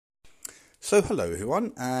So hello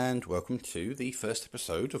everyone and welcome to the first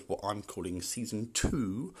episode of what I'm calling Season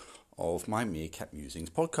 2 of my Meerkat Musings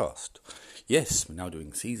podcast. Yes, we're now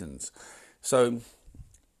doing seasons. So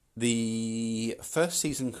the first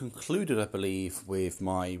season concluded, I believe, with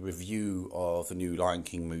my review of the new Lion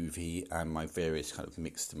King movie and my various kind of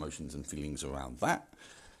mixed emotions and feelings around that.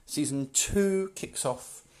 Season 2 kicks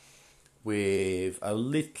off with a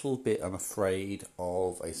little bit, I'm afraid,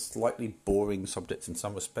 of a slightly boring subject in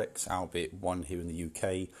some respects, albeit one here in the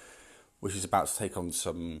UK, which is about to take on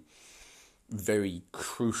some very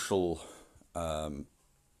crucial, I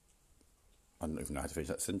don't even know how to finish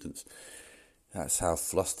that sentence. That's how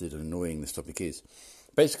flustered and annoying this topic is.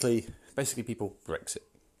 Basically people, Brexit.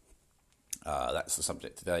 That's the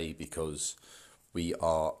subject today because we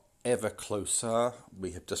are ever closer.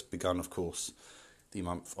 We have just begun, of course, the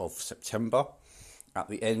month of September. At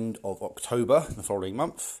the end of October, the following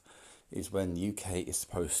month, is when the UK is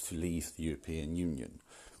supposed to leave the European Union,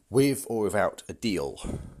 with or without a deal,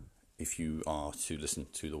 if you are to listen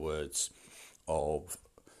to the words of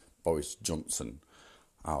Boris Johnson,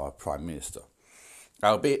 our Prime Minister.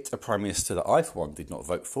 Albeit a Prime Minister that I, for one, did not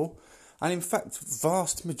vote for, and in fact, the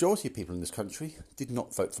vast majority of people in this country did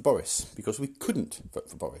not vote for Boris, because we couldn't vote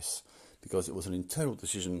for Boris, because it was an internal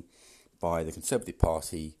decision by the Conservative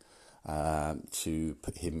Party to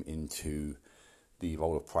put him into the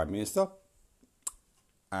role of Prime Minister.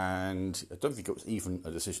 And I don't think it was even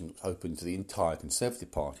a decision that was open to the entire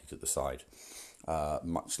Conservative Party to decide,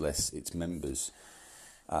 much less its members,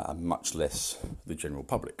 much less the general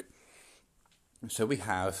public. So we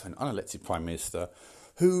have an unelected Prime Minister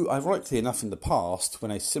who, ironically enough, in the past,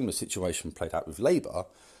 when a similar situation played out with Labour,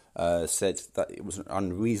 said that it was an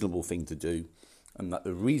unreasonable thing to do, and that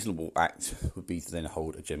the reasonable act would be to then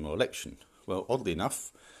hold a general election. Well, oddly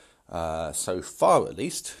enough, so far at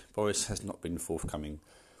least, Boris has not been forthcoming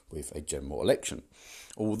with a general election.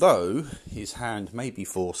 Although his hand may be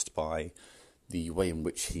forced by the way in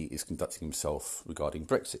which he is conducting himself regarding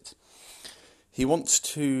Brexit. He wants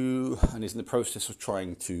to, and is in the process of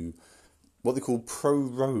trying to, what they call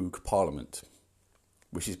prorogue Parliament,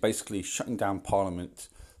 which is basically shutting down Parliament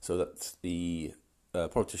so that the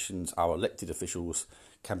politicians, our elected officials,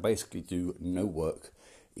 can basically do no work,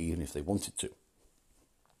 even if they wanted to.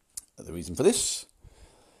 The reason for this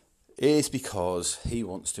is because he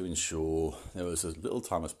wants to ensure there was as little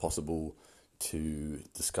time as possible to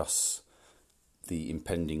discuss the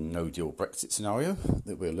impending no-deal Brexit scenario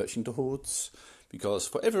that we're lurching towards, because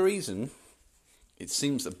for whatever reason, it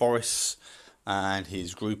seems that Boris and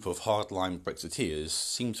his group of hardline Brexiteers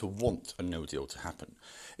seem to want a no-deal to happen,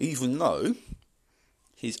 even though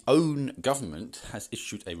his own government has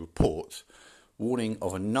issued a report warning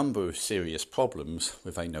of a number of serious problems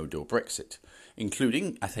with a no-deal Brexit,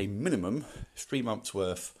 including, at a minimum, 3 months'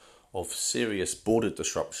 worth of serious border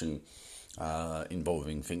disruption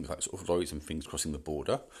involving things like sort of lorries and things crossing the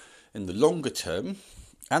border. In the longer term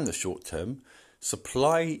and the short term,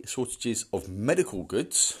 supply shortages of medical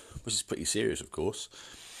goods, which is pretty serious, of course.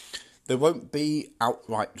 There won't be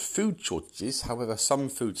outright food shortages, however some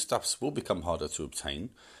foodstuffs will become harder to obtain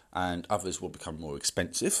and others will become more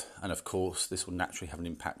expensive, and of course this will naturally have an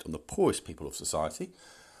impact on the poorest people of society.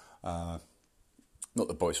 Not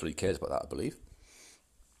that Boris really cares about that, I believe.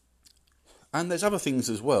 And there's other things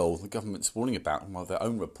as well the government's warning about in their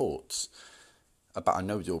own reports about a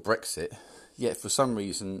no-deal Brexit, yet for some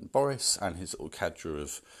reason Boris and his little cadre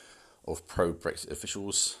of pro-Brexit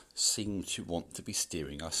officials seem to want to be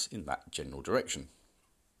steering us in that general direction.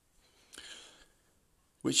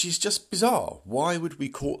 Which is just bizarre. Why would we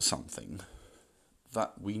court something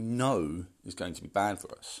that we know is going to be bad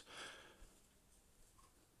for us?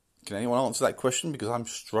 Can anyone answer that question? Because I'm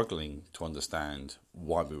struggling to understand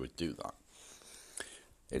why we would do that.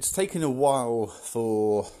 It's taken a while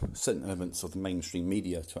for certain elements of the mainstream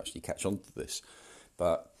media to actually catch on to this,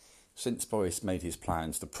 but since Boris made his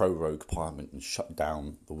plans to prorogue Parliament and shut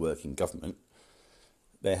down the working government,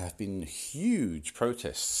 there have been huge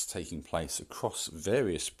protests taking place across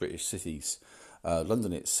various British cities.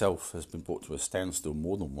 London itself has been brought to a standstill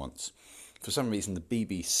more than once. For some reason, the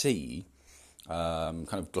BBC kind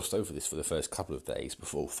of glossed over this for the first couple of days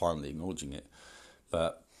before finally acknowledging it.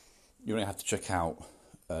 But you only have to check out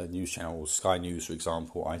news channels, Sky News, for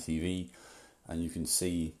example, ITV, and you can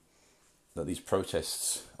see that these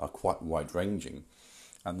protests are quite wide-ranging.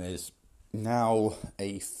 And there's now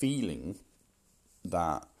a feeling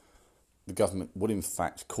that the government would in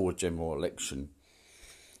fact call a general election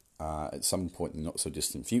at some point in the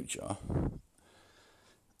not-so-distant future.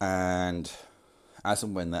 And as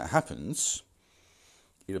and when that happens,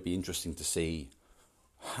 it'll be interesting to see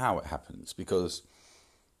how it happens, because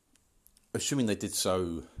assuming they did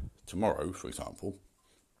so tomorrow, for example,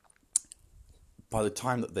 by the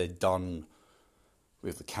time that they're done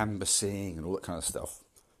with the canvassing and all that kind of stuff,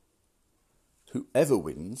 whoever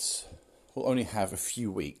wins will only have a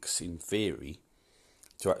few weeks, in theory,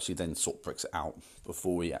 to actually then sort Brexit out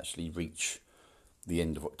before we actually reach the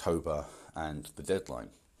end of October and the deadline.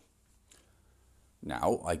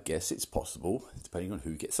 Now, I guess it's possible, depending on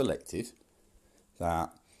who gets elected,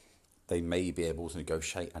 that they may be able to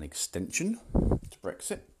negotiate an extension to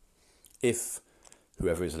Brexit if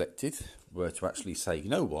whoever is elected were to actually say, you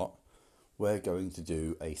know what, we're going to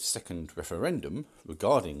do a second referendum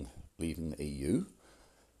regarding leaving the EU.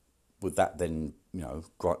 Would that then,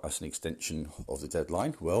 grant us an extension of the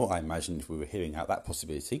deadline? Well, I imagine if we were hearing out that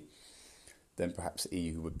possibility, then perhaps the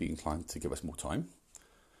EU would be inclined to give us more time.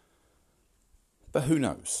 But who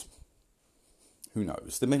knows? Who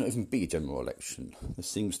knows? There may not even be a general election. There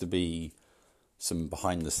seems to be some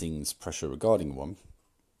behind-the-scenes pressure regarding one.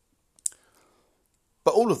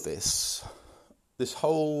 But all of this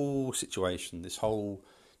whole situation, this whole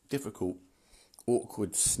difficult,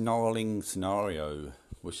 awkward, snarling scenario,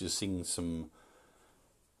 which has seen some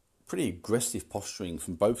pretty aggressive posturing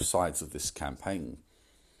from both sides of this campaign,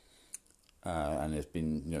 and has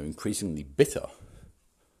been, increasingly bitter.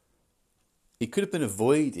 It could have been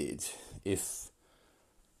avoided if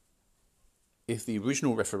the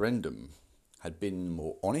original referendum had been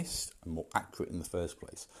more honest and more accurate in the first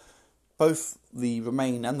place. Both the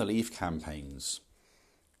Remain and the Leave campaigns,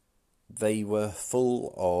 they were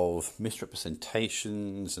full of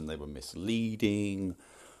misrepresentations and they were misleading.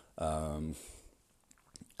 And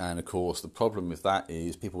of course, the problem with that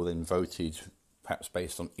is people then voted perhaps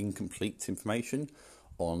based on incomplete information,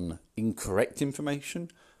 on incorrect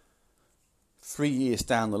information. 3 years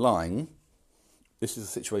down the line, this is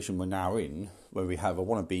the situation we're now in, where we have a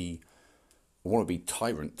wannabe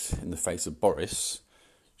tyrant in the face of Boris,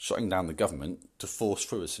 shutting down the government to force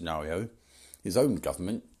through a scenario his own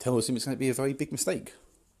government tells him it's going to be a very big mistake.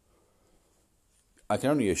 I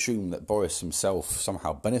can only assume that Boris himself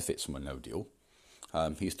somehow benefits from a no deal.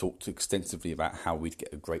 He's talked extensively about how we'd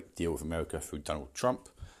get a great deal with America through Donald Trump.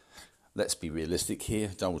 Let's be realistic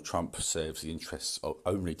here. Donald Trump serves the interests of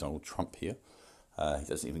only Donald Trump here. He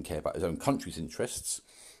doesn't even care about his own country's interests,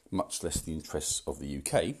 much less the interests of the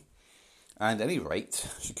UK. And at any rate,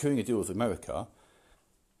 securing a deal with America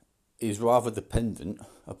is rather dependent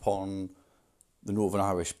upon the Northern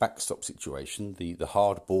Irish backstop situation, the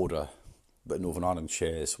hard border that Northern Ireland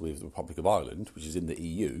shares with the Republic of Ireland, which is in the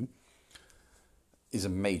EU, is a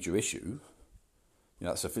major issue.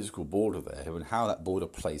 That's a physical border there, and how that border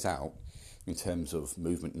plays out in terms of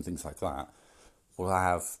movement and things like that will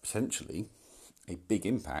have potentially a big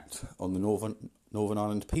impact on the Northern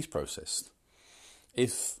Ireland peace process.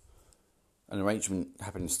 If an arrangement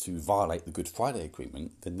happens to violate the Good Friday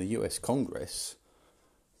Agreement, then the US Congress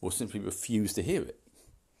will simply refuse to hear it,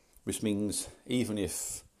 which means even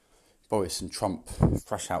if Boris and Trump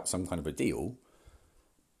thrash out some kind of a deal,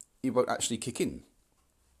 it won't actually kick in,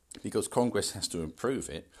 because Congress has to approve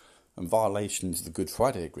it, and violations of the Good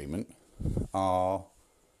Friday Agreement are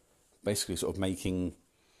basically sort of making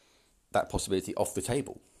that possibility off the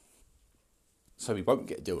table. So we won't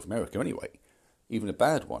get a deal with America anyway. Even a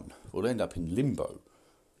bad one will end up in limbo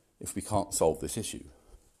if we can't solve this issue.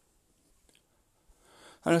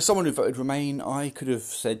 And as someone who voted Remain, I could have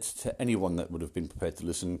said to anyone that would have been prepared to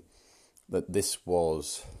listen that this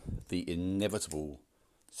was the inevitable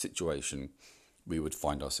situation we would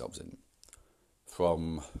find ourselves in.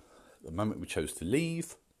 From the moment we chose to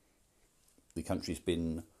leave, the country's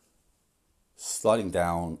been sliding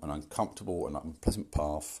down an uncomfortable and unpleasant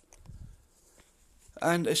path,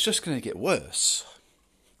 and it's just going to get worse.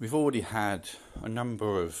 We've already had a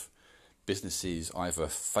number of businesses either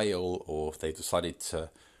fail or they've decided to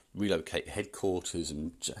relocate headquarters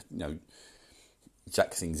and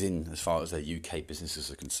jack things in as far as their UK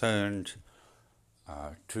businesses are concerned.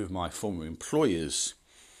 Two of my former employers,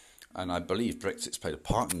 and I believe Brexit's played a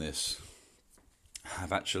part in this,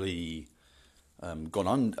 have actually gone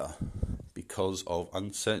under because of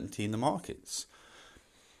uncertainty in the markets.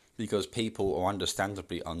 Because people are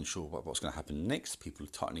understandably unsure about what's going to happen next. People are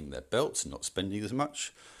tightening their belts and not spending as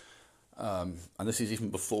much. And this is even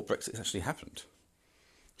before Brexit's actually happened.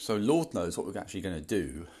 So Lord knows what we're actually going to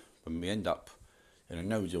do when we end up in a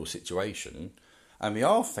no-deal situation. And we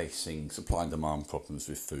are facing supply and demand problems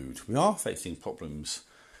with food. We are facing problems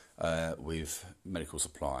with medical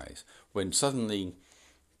supplies. When suddenly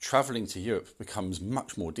travelling to Europe becomes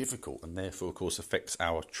much more difficult and therefore, of course, affects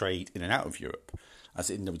our trade in and out of Europe, as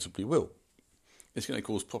it inevitably will. It's going to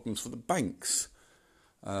cause problems for the banks.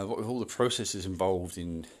 what with all the processes involved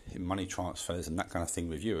in money transfers and that kind of thing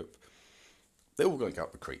with Europe, they're all going to go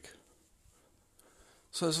up the creek.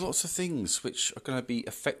 So there's lots of things which are going to be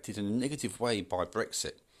affected in a negative way by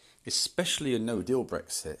Brexit, especially a no-deal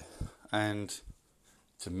Brexit. And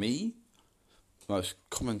to me, the most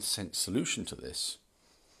common sense solution to this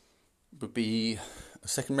would be a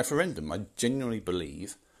second referendum. I genuinely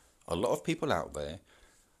believe a lot of people out there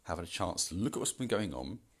have a chance to look at what's been going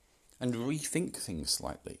on and rethink things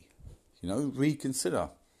slightly. Reconsider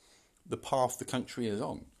the path the country is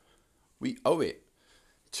on. We owe it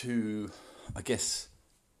to, I guess,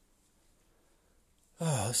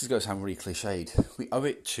 this is going to sound really cliched. We owe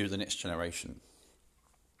it to the next generation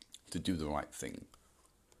to do the right thing.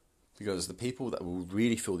 Because the people that will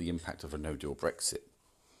really feel the impact of a no-deal Brexit,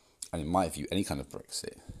 and in my view, any kind of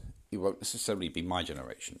Brexit, it won't necessarily be my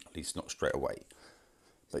generation, at least not straight away.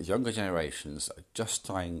 But younger generations are just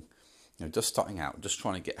starting out, just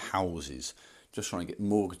trying to get houses, just trying to get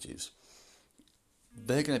mortgages.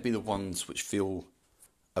 They're going to be the ones which feel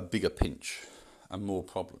a bigger pinch and more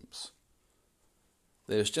problems.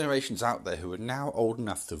 There's generations out there who are now old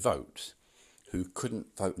enough to vote, who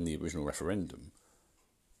couldn't vote in the original referendum,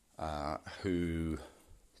 who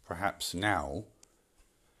perhaps now,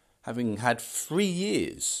 having had 3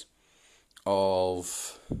 years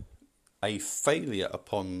of a failure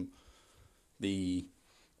upon the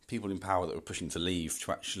people in power that were pushing to leave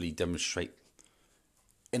to actually demonstrate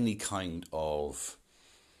any kind of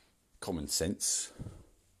common sense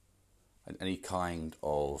and any kind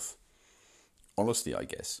of honesty, I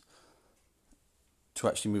guess, to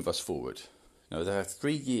actually move us forward. There are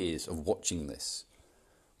 3 years of watching this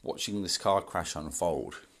car crash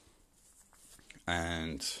unfold,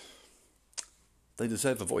 and they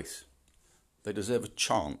deserve a voice. They deserve a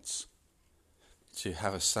chance to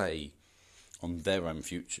have a say on their own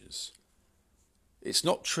futures. It's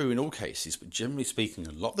not true in all cases, but generally speaking,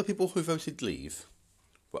 a lot of the people who voted leave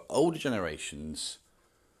were older generations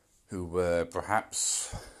who were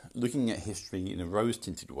perhaps looking at history in a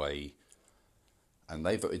rose-tinted way, and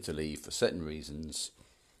they voted to leave for certain reasons,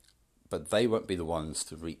 but they won't be the ones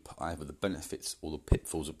to reap either the benefits or the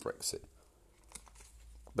pitfalls of Brexit.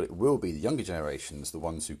 But it will be the younger generations, the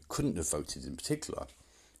ones who couldn't have voted in particular,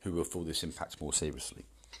 who will feel this impact more seriously.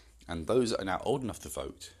 And those that are now old enough to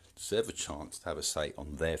vote deserve a chance to have a say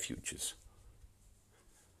on their futures.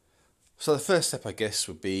 So the first step, I guess,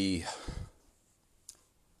 would be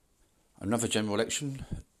another general election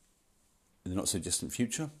in the not so distant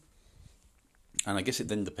future. And I guess it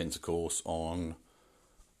then depends, of course, on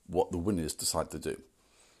what the winners decide to do.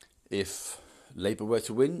 If Labour were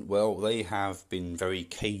to win, well, they have been very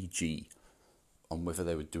cagey on whether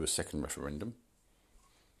they would do a second referendum.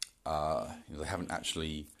 They haven't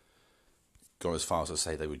actually gone as far as to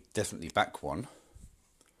say they would definitely back one,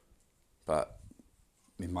 but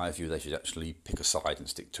in my view, they should actually pick a side and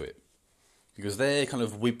stick to it, because their kind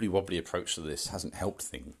of wibbly-wobbly approach to this hasn't helped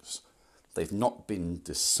things. They've not been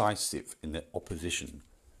decisive in their opposition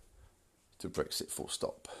to Brexit full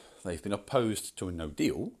stop. They've been opposed to a no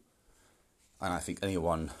deal, and I think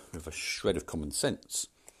anyone with a shred of common sense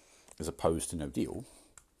is opposed to no deal.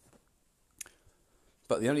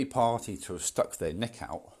 But the only party to have stuck their neck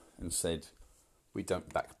out and said, we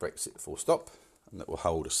don't back Brexit full stop, and that will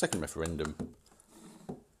hold a second referendum,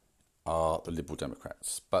 are the Liberal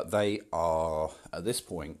Democrats. But they are, at this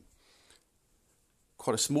point,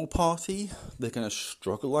 quite a small party. They're going to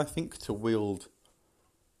struggle, I think, to wield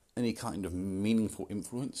any kind of meaningful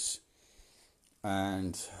influence.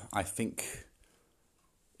 And I think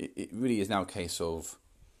it really is now a case of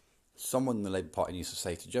someone in the Labour Party needs to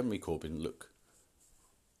say to Jeremy Corbyn, look,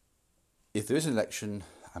 if there is an election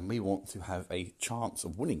and we want to have a chance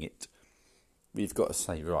of winning it, we've got to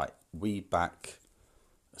say, right, we back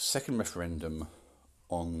a second referendum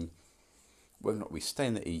on whether or not we stay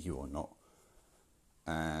in the EU or not,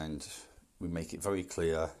 and we make it very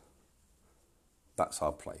clear that's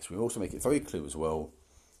our place. We also make it very clear as well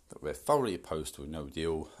that we're thoroughly opposed to a no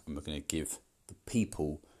deal, and we're going to give the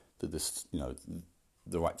people the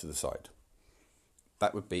right to decide.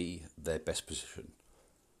 That would be their best position.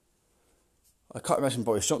 I can't imagine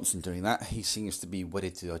Boris Johnson doing that. He seems to be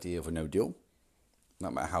wedded to the idea of a no deal, no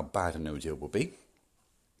matter how bad a no deal will be.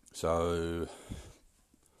 So,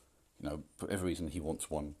 for every reason he wants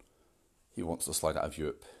one. He wants to slide out of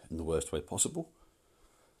Europe in the worst way possible.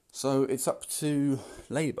 So it's up to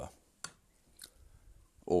Labour.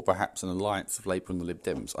 Or perhaps an alliance of Labour and the Lib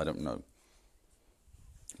Dems, I don't know.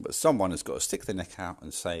 But someone has got to stick their neck out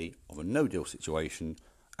and say, of a no-deal situation,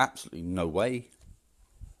 absolutely no way.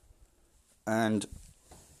 And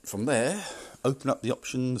from there, open up the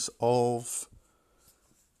options of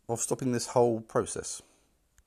of stopping this whole process.